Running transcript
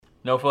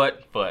No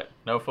foot, foot.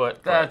 No foot,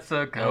 foot. That's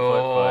so cool. No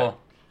foot,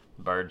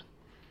 foot. Bird.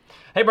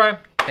 Hey, Brian.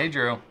 Hey,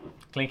 Drew.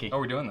 Clinky. Oh,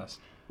 we're doing this.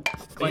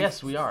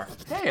 Yes, we are.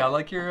 Hey, I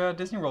like your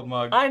Disney World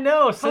mug. I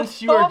know.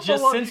 Since you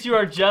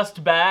are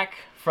just back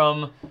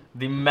from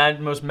the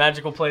most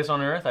magical place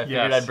on Earth, I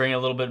figured Yes. I'd bring a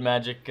little bit of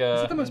magic.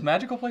 Is it the most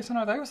magical place on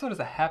Earth? I always thought it was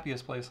the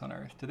happiest place on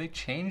Earth. Did they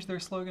change their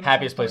slogan?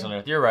 Happiest place on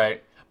Earth. You're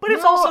right. But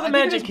it's also the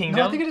Magic Kingdom.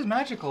 No, I think it is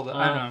magical.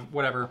 I don't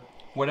know.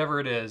 Whatever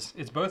it is,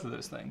 it's both of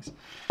those things.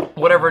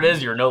 Whatever it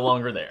is, you're no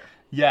longer there.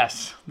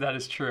 Yes, that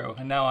is true.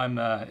 And now I'm.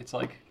 It's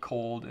like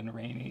cold and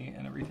rainy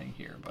and everything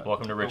here. But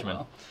Welcome to Richmond.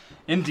 well.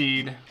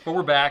 Indeed, but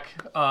we're back.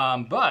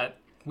 But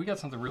we got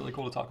something really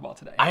cool to talk about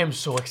today. I am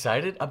so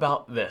excited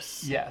about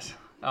this. Yes.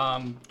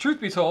 Truth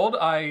be told,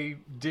 I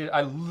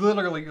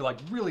literally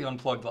really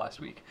unplugged last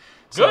week.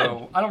 So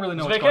Good. I don't really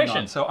know It's what's vacation. going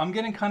on. So I'm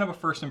getting kind of a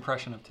first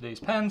impression of today's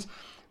pens,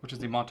 which is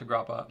the Monte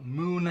Grappa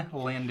Moon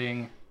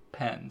Landing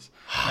pens.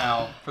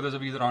 Now, for those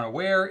of you that aren't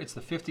aware, it's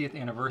the 50th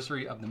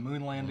anniversary of the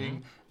moon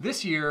landing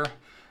this year,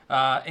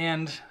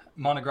 and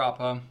Monte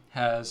Grappa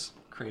has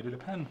created a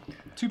pen.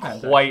 Two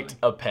pens, Quite actually.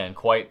 a pen.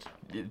 Quite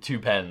two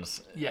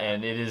pens. Yeah.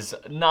 And it is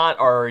not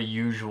our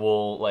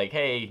usual, like,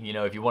 hey, you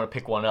know, if you want to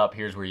pick one up,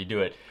 here's where you do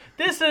it.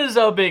 This is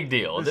a big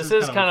deal. This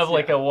is kind of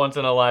like a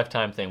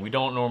once-in-a-lifetime thing. We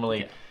don't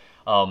normally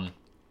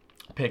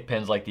pick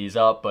pens like these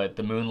up, but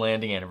the moon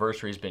landing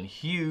anniversary has been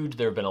huge.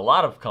 There have been a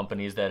lot of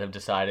companies that have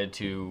decided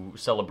to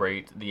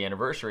celebrate the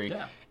anniversary,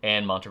 Yeah.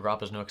 and Monte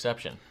Grappa is no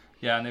exception.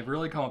 Yeah, and they've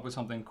really come up with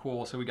something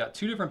cool. So we got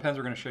two different pens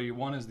we're going to show you.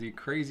 One is the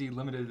crazy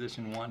limited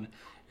edition one,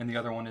 and the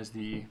other one is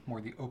the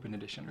open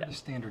edition or the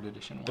standard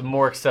edition one. The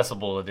more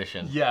accessible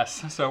edition.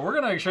 Yes, so we're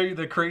going to show you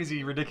the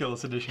crazy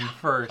ridiculous edition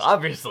first.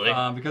 Obviously.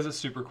 Because it's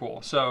super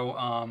cool.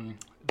 So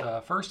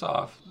first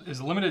off is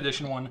the limited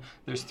edition one.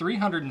 There's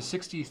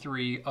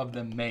 363 of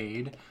them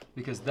made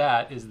because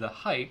that is the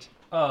height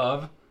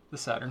of the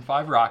Saturn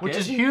V rocket. Which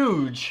is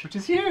huge. Which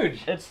is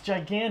huge. It's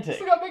gigantic.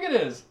 Look how big it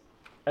is.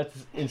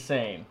 That's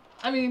insane.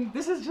 I mean,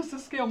 this is just a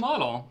scale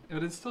model,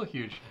 but it's still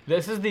huge.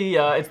 This is the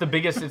it's the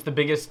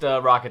biggest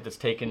rocket that's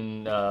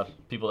taken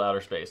people to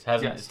outer space.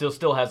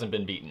 Still hasn't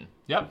been beaten.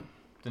 Yep.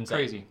 It's insane.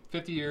 Crazy.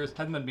 50 years,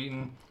 hasn't been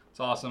beaten. It's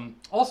awesome.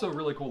 Also a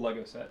really cool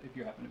Lego set if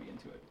you happen to be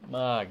into it.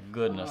 My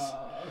goodness.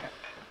 Okay.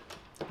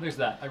 There's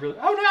that. Oh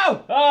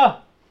no!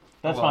 Ah!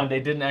 That's well. fine. They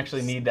didn't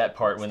actually need that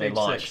part when they Stage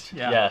launched. 6.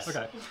 Yeah. Yes.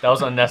 Okay. That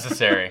was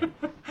unnecessary.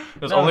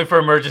 It was No, only for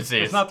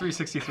emergencies. It's not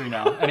 363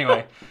 now.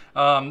 Anyway,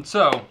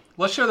 so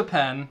let's show the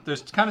pen.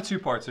 There's kind of two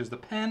parts. There's the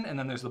pen and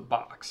then there's the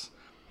box.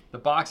 The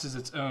box is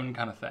its own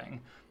kind of thing.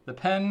 The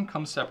pen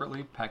comes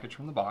separately, packaged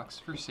from the box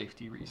for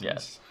safety reasons.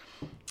 Yes.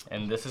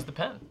 And this is the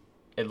pen.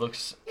 It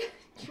looks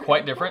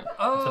quite different.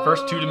 It's the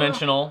first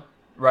two-dimensional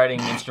writing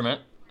instrument.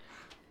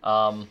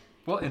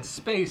 Well, in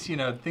space, you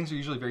know, things are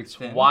usually very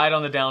thin. Wide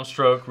on the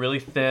downstroke,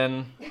 really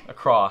thin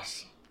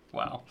across.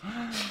 Wow.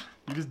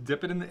 You just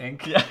dip it in the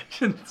ink. Yeah.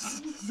 All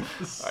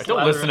right,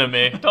 don't listen to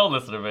me. Don't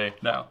listen to me.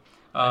 No.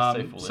 I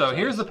say foolish So things.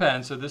 here's the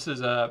pen. So this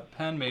is a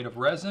pen made of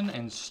resin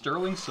and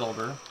sterling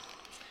silver.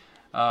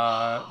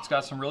 It's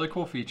got some really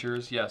cool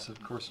features. Yes,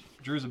 of course,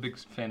 Drew's a big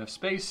fan of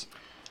space.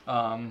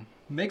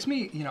 Makes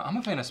me, you know, I'm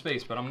a fan of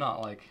space, but I'm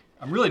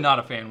really not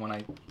a fan when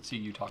I see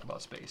you talk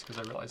about space because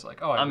I realize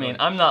I mean,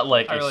 I'm not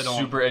like I a really don't-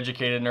 super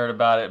educated nerd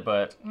about it,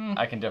 but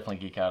I can definitely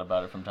geek out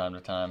about it from time to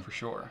time. for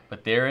sure.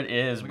 But there it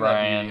is, Look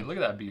Brian. At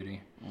that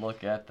beauty.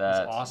 Look at That's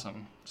that.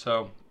 awesome.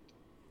 So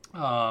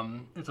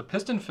it's a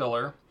piston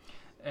filler,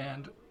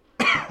 and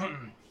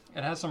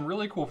it has some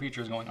really cool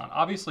features going on.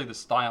 Obviously, the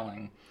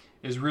styling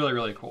is really,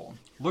 really cool.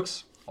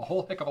 Looks a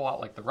whole heck of a lot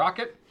like the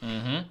rocket.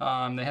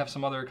 Mm-hmm. They have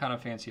some other kind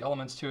of fancy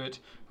elements to it.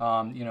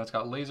 You know, it's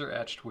got laser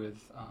etched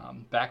with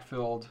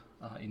backfilled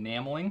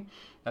enameling.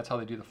 That's how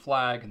they do the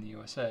flag in the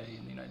USA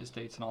and the United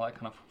States and all that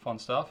kind of fun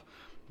stuff.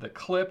 The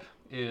clip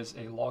is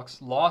a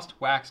lost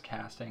wax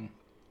casting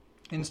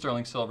in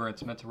sterling silver.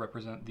 It's meant to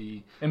represent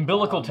the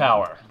Umbilical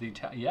tower.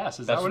 Yes,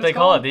 is That's that what what they it's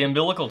call called? it, the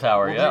umbilical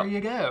tower, Well, yeah. there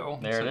you go.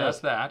 There so it that's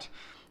is. that.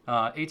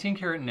 18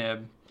 karat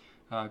nib,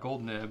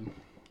 gold nib,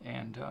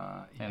 and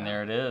And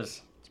there it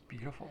is. It's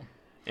beautiful.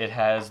 It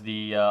has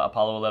the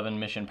Apollo 11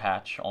 mission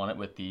patch on it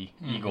with the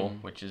eagle,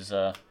 which is,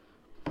 I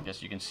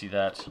guess you can see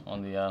that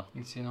on the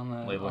You can see it on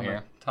the label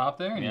here. the top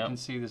there, and you Yep. can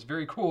see this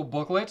very cool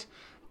booklet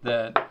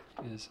that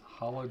is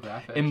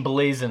holographic.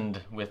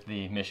 emblazoned with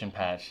the mission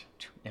patch.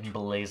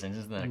 Emblazoned,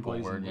 isn't that a cool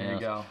Emblazoned, word? There Yeah. you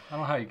go. I don't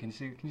know how you can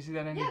see. Can you see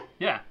that, Andy?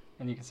 Yeah.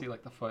 And you can see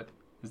like the foot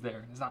is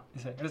there. It's not.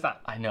 It's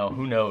not. I know,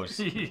 who knows?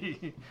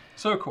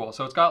 So cool.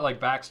 So it's got like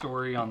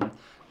backstory on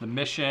the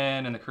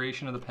mission and the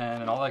creation of the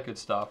pen and all that good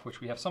stuff,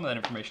 which we have some of that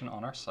information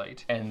on our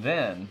site. And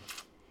then,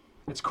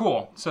 It's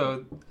cool.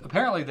 So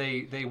apparently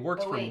they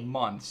worked for wait.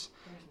 months.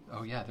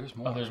 Oh yeah, there's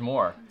more. oh, there's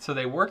more. So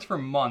they worked for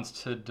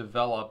months to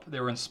develop. They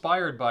were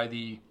inspired by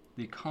the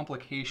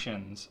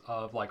complications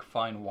of like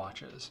fine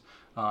watches.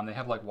 They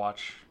have like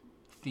watch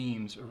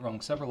themes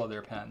among several of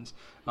their pens,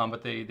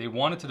 but they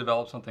wanted to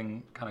develop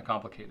something kind of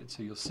complicated.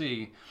 So you'll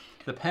see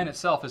the pen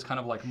itself is kind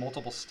of like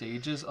multiple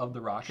stages of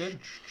the rocket.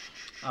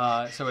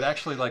 So it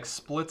actually like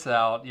splits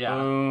out. Yeah.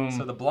 Boom.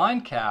 So the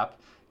blind cap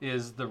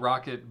is the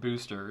rocket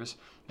boosters,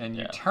 and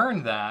you Yeah.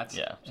 turn that,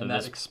 Yeah, so and that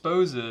this-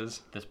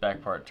 exposes, This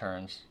back part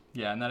turns.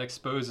 yeah, and that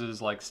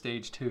exposes like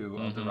stage 2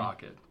 of the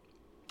rocket.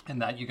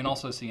 And that you can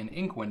also see an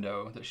ink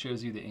window that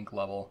shows you the ink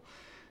level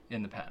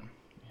in the pen.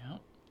 Yeah.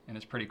 And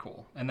it's pretty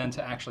cool. And then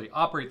to actually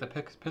operate the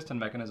piston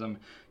mechanism,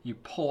 you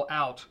pull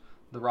out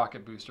the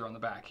rocket booster on the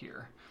back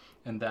here,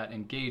 and that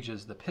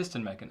engages the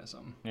piston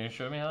mechanism. Can you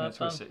show me how And that's it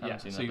twists done? it. I Yeah,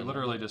 haven't seen so that you done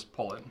literally just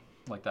pull it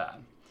like that.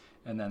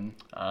 And then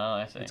Oh,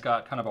 I see. it's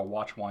got kind of a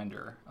watch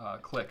winder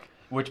click.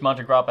 Which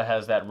Montegrappa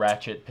has that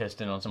ratchet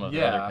piston on some of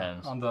the other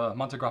pens. On the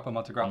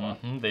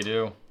Montegrappa. They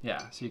do.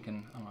 Yeah, so you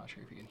can, I'm not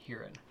sure if you can hear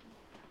it.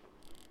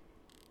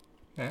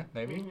 Yeah,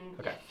 maybe?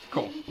 Okay,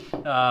 cool.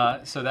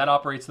 So that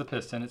operates the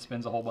piston. It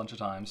spins a whole bunch of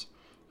times.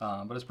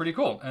 But it's pretty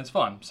cool, and it's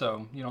fun,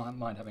 so you don't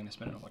mind having to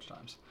spin it a bunch of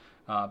times.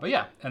 But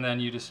yeah, and then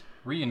you just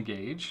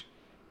re-engage.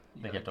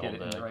 You They gotta get to get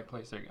hold it in the- the right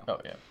place. There you go.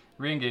 Oh, yeah.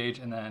 Re-engage,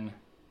 and then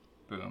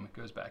boom, it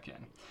goes back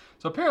in.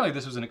 So apparently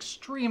this was an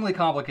extremely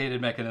complicated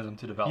mechanism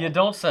to develop. You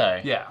don't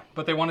say. Yeah,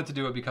 but they wanted to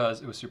do it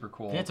because it was super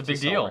cool. Yeah, it's a to big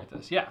deal. celebrate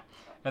This. Yeah,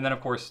 and then of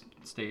course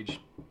stage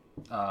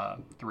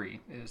 3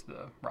 is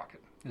the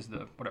rocket, is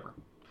the whatever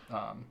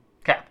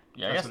cap.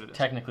 Yeah, I That's guess what it is.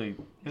 technically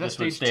that this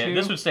would stage stay. 2?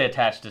 This would stay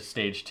attached to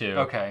stage 2.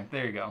 Okay,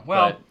 there you go.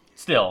 Well, But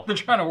still, they're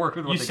trying to work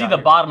with what you they see got the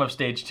here. bottom of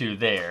stage 2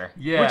 there.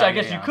 Yeah, Which I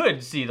guess yeah. you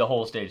could see the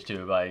whole stage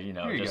 2 by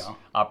There you just go.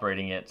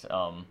 operating it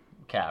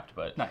capped.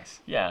 But Nice.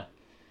 yeah,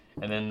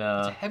 and then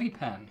It's a heavy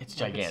pen. it's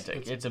Like,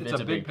 gigantic. It's a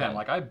big big pen. pen.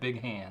 Like I have big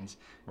hands.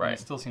 And Right. it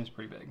still seems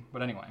pretty big.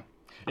 But anyway.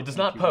 it does if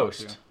not you want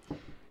post. to.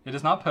 It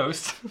does not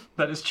post.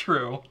 That is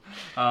true.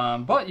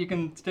 But you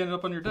can stand it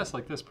up on your desk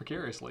like this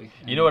precariously.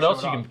 You know what show else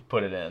it you off. can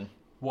put it in?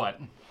 What?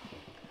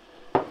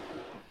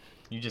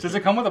 You just Does it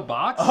come with a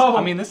box? Oh.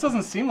 I mean, this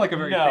doesn't seem like a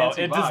very no,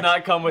 fancy it box. does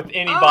not come with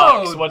any Oh,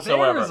 box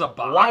whatsoever. there's a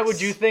box. Why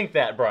would you think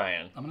that,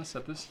 Brian? I'm going to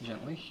set this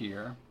gently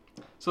here.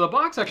 So the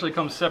box actually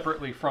comes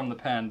separately from the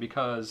pen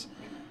because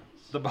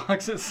the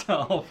box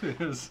itself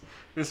is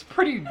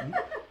pretty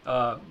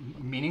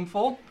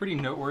meaningful, pretty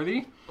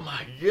noteworthy.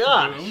 My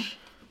Boom.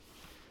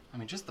 I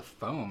mean, just the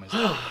foam is.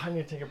 I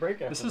need to take a break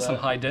after This is some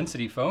high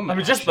density foam. I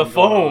mean, just action the going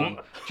foam.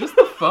 on. Just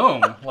the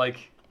foam.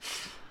 Like,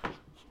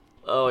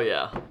 Oh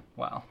yeah.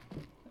 wow.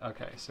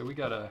 Okay, so we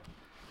gotta.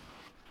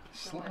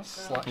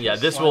 Yeah,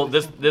 this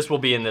will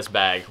be in this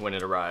bag when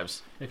it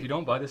arrives. If you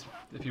don't buy this,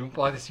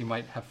 you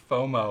might have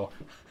FOMO.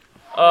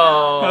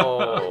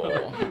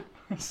 Oh.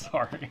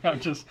 Sorry, I'm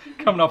just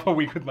coming off a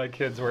week with my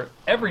kids where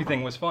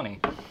everything was funny.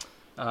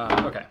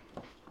 Okay,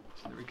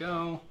 so there we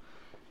go.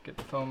 Get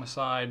the foam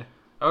aside.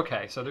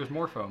 Okay, so there's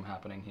more foam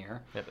happening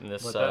here. Yep, and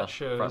this What that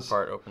shows- front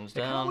part opens It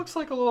kind of down. looks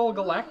like a little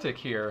galactic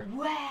here,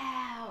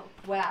 Wow.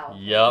 Wow.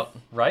 Yep.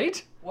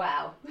 right?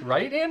 Wow.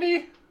 Right,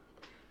 Andy?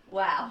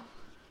 Wow.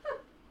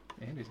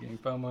 Andy's getting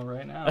FOMO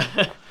right now.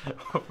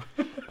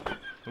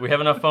 We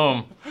have enough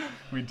foam.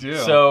 We do.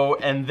 So,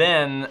 and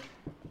then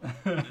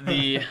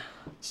the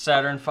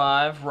Saturn V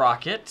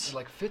rocket. it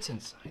like fits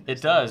inside.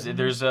 It does.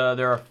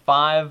 There are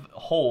 5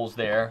 holes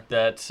there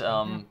that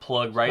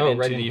plug right Oh,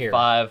 into right in the here.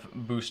 5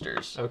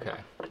 boosters. Okay.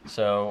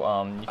 So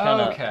you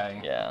kind of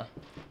Okay. yeah.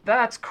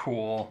 That's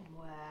cool.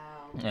 Wow.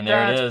 And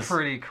there That's it is.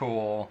 pretty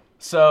cool.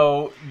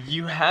 So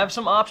you have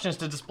some options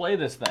to display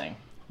this thing.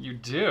 You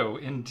do,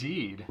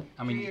 indeed.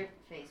 I mean, Your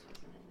face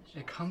wasn't in the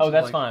it comes Oh, with,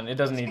 that's like, fine. It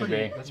doesn't that's need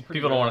pretty- to that's be. pretty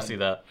People don't want rad. to see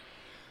that.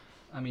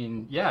 I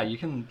mean, yeah, you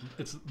can.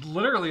 It's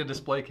literally a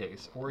display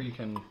case, or you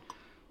can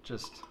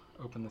just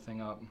open the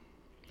thing up.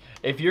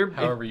 If you're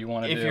However you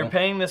wanna if do. you're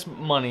paying this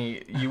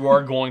money, you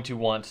are going to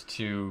want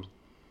to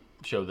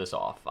show this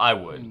off. I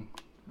would.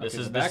 This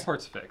Okay, is the back this.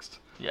 part's fixed,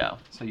 Yeah,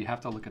 so you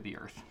have to look at the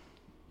Earth.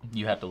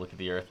 you have to look at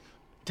the Earth.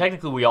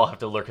 Technically, we all have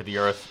to look at the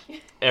Earth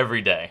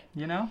every day.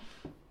 You know?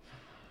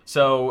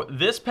 So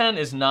this pen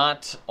is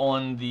not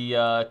on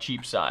the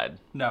cheap side.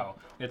 No,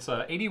 it's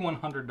a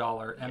 $8,100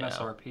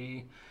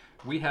 MSRP.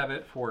 We have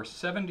it for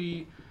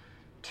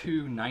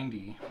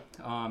 $72.90,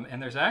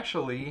 and there's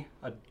actually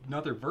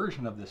another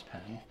version of this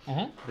pen.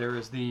 There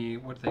is the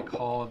what do they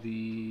call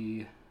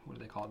the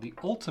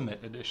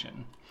Ultimate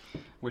Edition,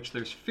 which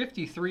there's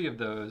 53 of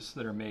those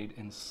that are made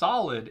in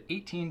solid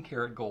 18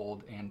 karat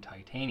gold and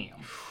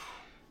titanium,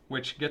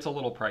 which gets a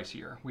little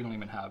pricier. We don't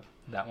even have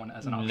that one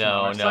as an option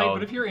on our site,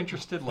 but if you're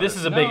interested, let This us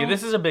is a know.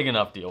 this is a big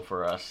enough deal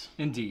for us.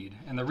 Indeed.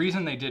 And the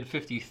reason they did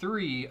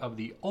 53 of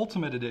the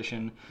Ultimate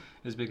Edition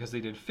is because they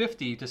did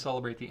 50 to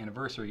celebrate the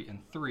anniversary and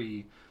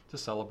 3 to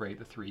celebrate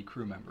the 3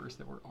 crew members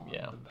that were on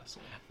Yeah. the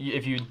vessel.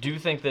 If you do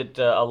think that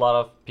a lot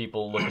of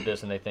people look at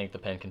this and they think the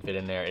pen can fit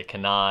in there, it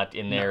cannot.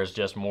 In there is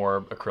just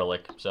more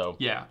acrylic. So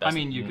Yeah, I that's-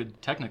 mean, you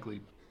could technically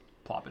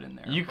plop it in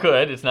there. You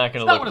could. It's not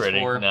going It's to not look what pretty.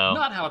 it's for. No.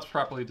 Not how it's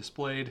properly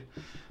displayed.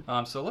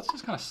 So let's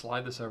just kind of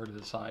slide this over to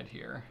the side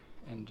here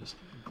and just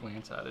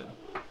glance at it.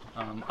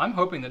 I'm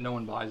hoping that no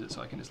one buys it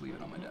so I can just leave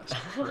it on my desk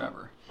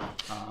forever.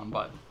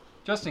 But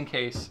just in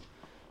case,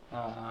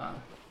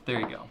 there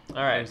you go.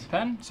 All right. There's the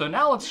pen. So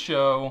now let's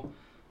show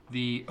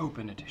the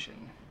Open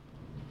Edition.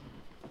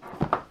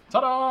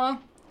 Ta-da!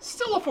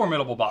 Still a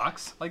formidable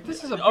box. Like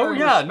this is a very Oh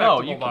yeah, no.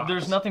 respectable box.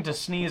 There's nothing to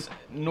sneeze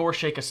nor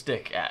shake a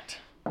stick at.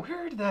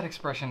 Where did that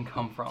expression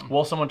come from?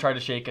 Well, someone tried to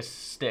shake a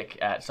stick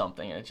at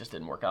something, and it just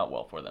didn't work out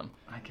well for them.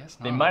 I guess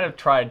not. They might have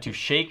tried to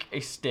shake a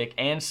stick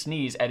and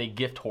sneeze at a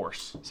gift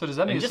horse. So does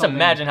that mean And just something-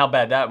 imagine how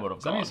bad that would have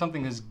Does that gone. mean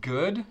something is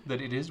good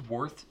that it is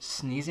worth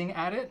sneezing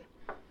at it?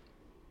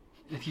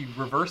 If you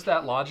reverse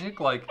that logic,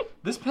 like,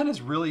 this pen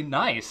is really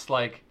nice.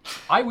 Like,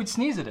 I would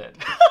sneeze at it.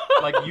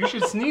 Like, you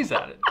should sneeze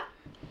at it.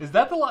 Is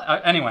that the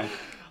anyway,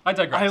 I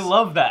digress. I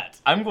love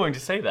that. I'm going to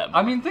say that.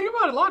 I mean, think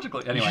about it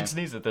logically. You Anyway, should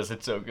sneeze at this.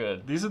 It's so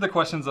good. these are the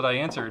questions that I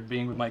answered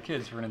being with my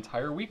kids for an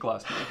entire week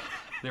last week.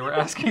 They were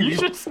asking You these,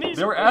 should sneeze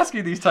They were at this.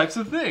 asking these types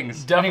of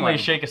things. Definitely Anyway,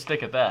 shake a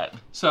stick at that.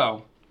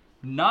 So,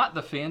 not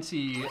the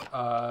fancy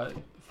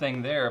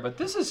thing there, but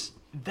this is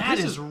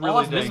really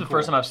awesome. This is dang the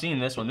first cool. time I've seen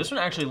this one. This one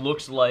actually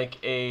looks like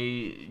a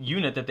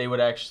unit that they would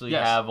actually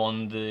Yes. have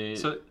on the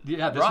So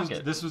yeah,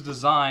 rocket. this was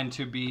designed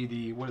to be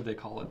the, what did they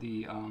call it?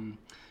 The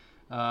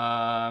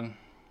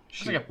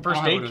It's like a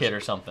first aid kit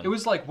or something. It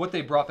was like what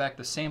they brought back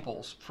the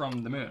samples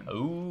from the moon.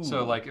 Ooh.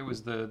 So like it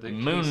was the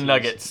Moon cases-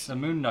 nuggets. The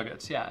moon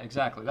nuggets. Yeah,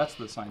 exactly. That's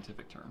the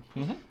scientific term.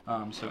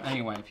 Mm-hmm. So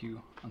anyway, if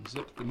you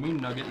unzip the moon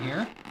nugget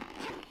here,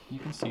 you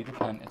can see the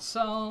pen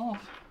itself.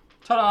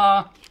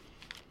 Ta-da!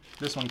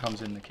 This one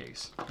comes in the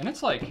case, and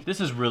it's like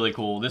This is really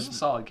cool. it's a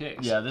solid case.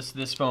 Yeah,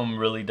 this foam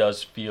really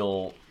does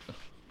feel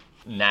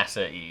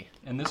NASA-y.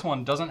 And this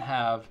one doesn't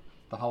have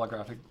the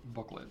holographic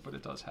booklet, but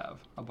it does have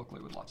a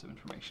booklet with lots of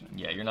information. in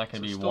it. Yeah, you're not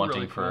going So to it's be still wanting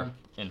really for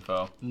cool.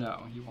 info.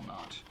 No, you will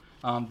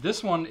not.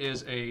 This one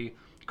is a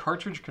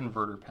cartridge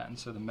converter pen,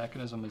 so the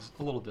mechanism is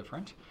a little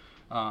different.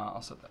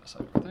 I'll set that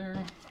aside right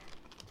there.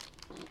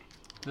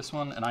 This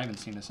one, and I haven't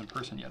seen this in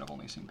person yet, I've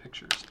only seen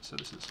pictures, so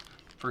this is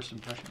first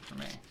impression for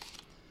me.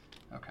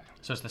 Okay.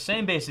 So it's the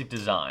same basic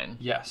design.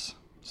 Yes.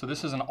 So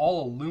this is an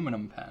all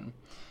aluminum pen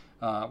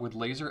with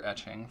laser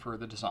etching for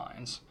the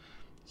designs.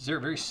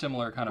 Very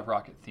similar kind of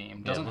rocket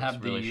theme. Doesn't looks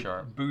have the really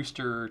sharp.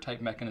 booster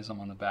type mechanism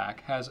on the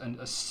back. Has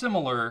a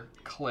similar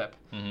clip,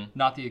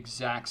 not the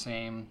exact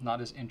same, not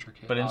as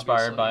intricate. But inspired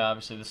obviously. by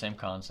obviously the same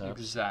concept.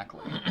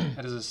 Exactly.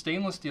 It is a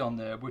stainless steel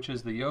nib, which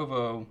is the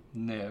Yovo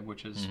nib,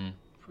 which is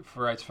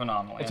it's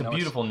phenomenal. It's I a know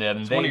beautiful nib.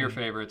 It's and one they- of your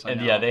favorites. I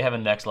And know. yeah, they have a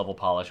next level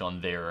polish on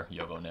their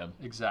Yogo nib.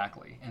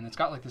 Exactly, and it's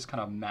got like this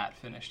kind of matte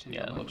finish to the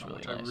Yeah, it aluminum, looks really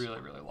which nice. I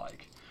really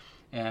like.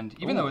 And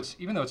even though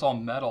it's all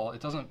metal,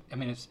 it doesn't. I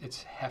mean,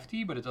 it's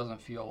hefty, but it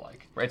doesn't feel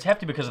like. Right, it's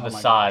hefty because of Oh the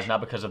my size, gosh.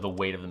 not because of the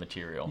weight of the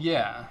material.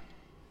 Yeah.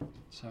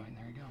 So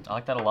there you go. I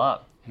like that a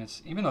lot. And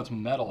it's even though it's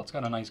metal, it's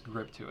got a nice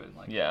grip to it.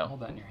 Like Yeah. hold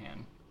that in your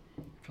hand.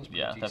 It feels pretty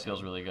Yeah, that decent.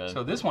 feels really good.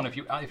 So this one, if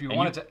you And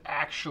wanted to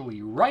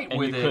actually write and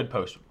with you it, could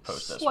post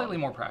this slightly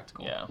one. more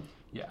practical. Yeah.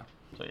 Yeah.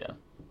 So yeah.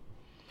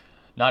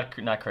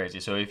 Not crazy.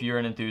 So if you're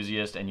an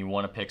enthusiast and you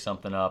want to pick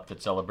something up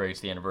that celebrates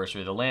the anniversary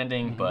of the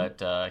landing, but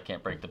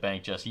can't break the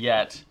bank just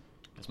yet,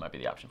 this might be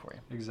the option for you.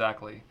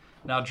 Exactly.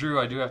 Now, Drew,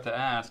 I do have to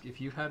ask, if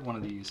you had one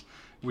of these,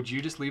 would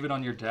you just leave it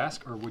on your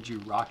desk or would you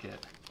rock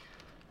it?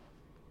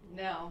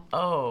 No.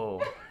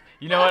 Oh.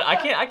 You know what?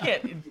 I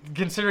can't.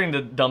 Considering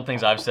the dumb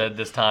things I've said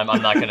this time,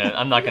 I'm not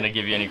gonna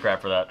give you any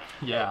crap for that.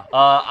 Yeah.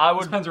 I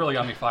This would. pen's really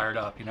got me fired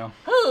up, you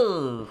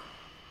know?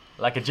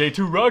 Like a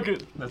J2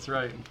 rocket. That's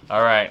right.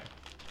 All right.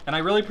 And I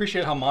really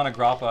appreciate how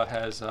Monograppa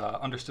has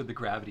understood the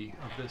gravity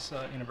of this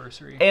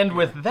anniversary. And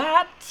with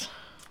that,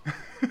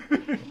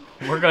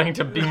 we're going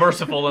to be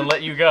merciful and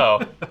let you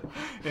go.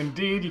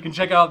 Indeed, you can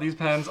check out these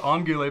pens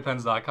on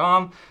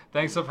gouletpens.com.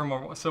 Thanks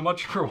so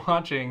much for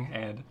watching,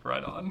 and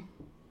right on.